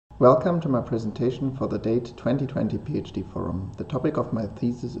Welcome to my presentation for the date 2020 PhD Forum. The topic of my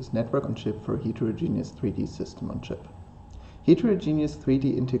thesis is Network on Chip for Heterogeneous 3D System on Chip. Heterogeneous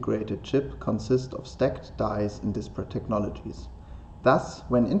 3D integrated chip consists of stacked dies in disparate technologies. Thus,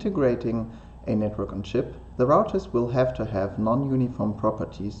 when integrating a network on chip, the routers will have to have non-uniform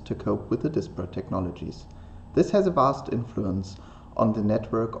properties to cope with the disparate technologies. This has a vast influence on the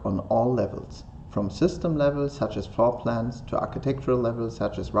network on all levels, from system levels such as floor plans to architectural levels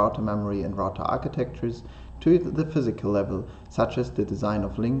such as router memory and router architectures to the physical level such as the design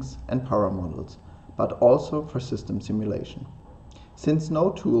of links and power models, but also for system simulation. Since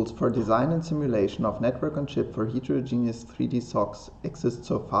no tools for design and simulation of network on chip for heterogeneous 3D SoCs exist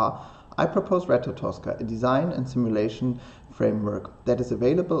so far, I propose RetoTosca, a design and simulation framework that is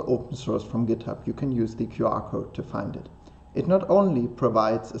available open source from GitHub. You can use the QR code to find it. It not only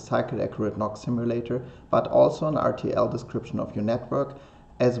provides a cycle-accurate NOx simulator, but also an RTL description of your network,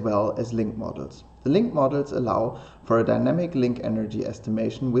 as well as link models. The link models allow for a dynamic link energy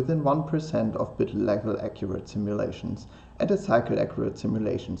estimation within 1% of bit-level accurate simulations at a cycle-accurate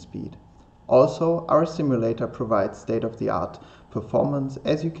simulation speed. Also, our simulator provides state-of-the-art performance,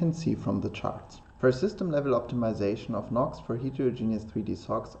 as you can see from the charts. For system-level optimization of NOx for heterogeneous 3D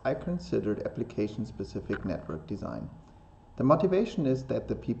SoCs, I considered application-specific network design. The motivation is that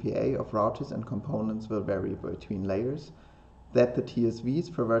the PPA of routers and components will vary between layers, that the TSVs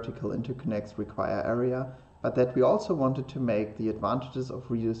for vertical interconnects require area, but that we also wanted to make the advantages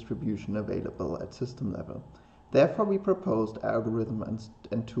of redistribution available at system level. Therefore, we proposed algorithms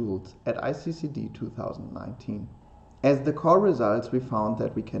and tools at ICCD 2019. As the core results, we found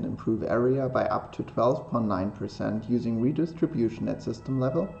that we can improve area by up to 12.9% using redistribution at system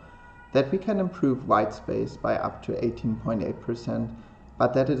level, that we can improve white space by up to 18.8%,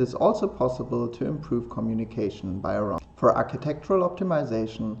 but that it is also possible to improve communication by around. For architectural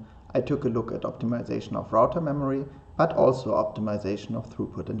optimization, I took a look at optimization of router memory, but also optimization of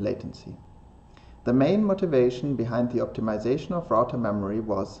throughput and latency. The main motivation behind the optimization of router memory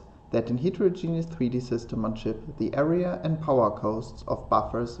was that in heterogeneous 3D system on chip, the area and power costs of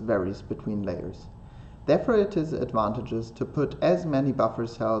buffers varies between layers. Therefore, it is advantageous to put as many buffer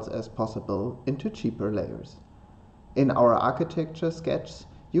cells as possible into cheaper layers. In our architecture sketch,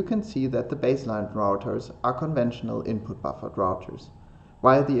 you can see that the baseline routers are conventional input buffered routers,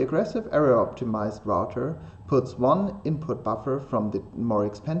 while the aggressive area-optimized router puts one input buffer from the more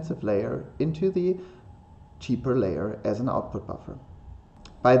expensive layer into the cheaper layer as an output buffer.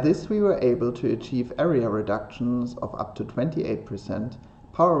 By this, we were able to achieve area reductions of up to 28%,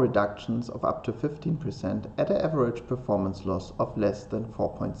 power reductions of up to 15% at an average performance loss of less than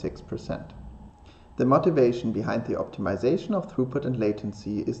 4.6%. The motivation behind the optimization of throughput and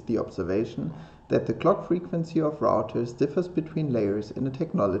latency is the observation that the clock frequency of routers differs between layers in a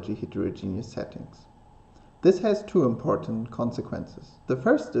technology heterogeneous settings. This has two important consequences. The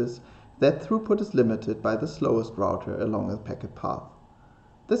first is that throughput is limited by the slowest router along a packet path.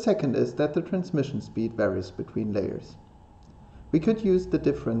 The second is that the transmission speed varies between layers. We could use the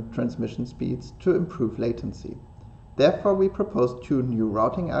different transmission speeds to improve latency. Therefore, we proposed two new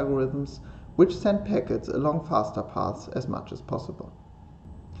routing algorithms which send packets along faster paths as much as possible.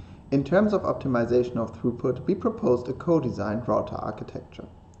 In terms of optimization of throughput, we proposed a co-designed router architecture.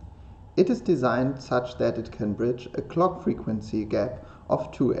 It is designed such that it can bridge a clock frequency gap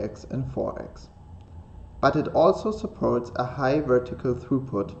of 2x and 4x. But it also supports a high vertical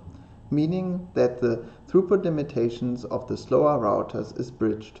throughput, meaning that the throughput limitations of the slower routers is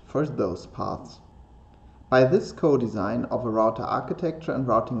bridged for those paths. By this co-design of a router architecture and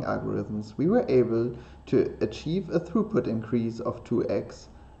routing algorithms, we were able to achieve a throughput increase of 2x,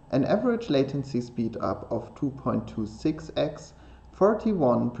 an average latency speed up of 2.26x,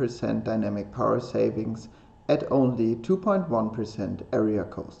 41% dynamic power savings at only 2.1% area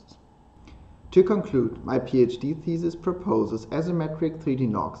costs. To conclude, my PhD thesis proposes asymmetric 3D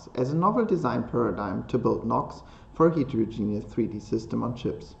NOx as a novel design paradigm to build NOx for heterogeneous 3D system on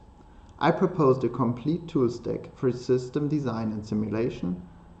chips. I proposed a complete tool stack for system design and simulation.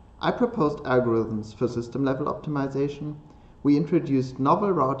 I proposed algorithms for system-level optimization. We introduced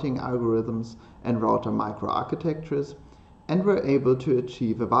novel routing algorithms and router microarchitectures, and were able to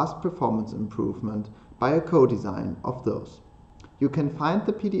achieve a vast performance improvement by a co-design of those. You can find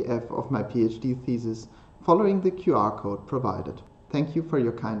the PDF of my PhD thesis following the QR code provided. Thank you for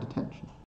your kind attention.